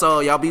another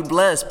episode. Y'all be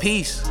blessed.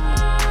 Peace.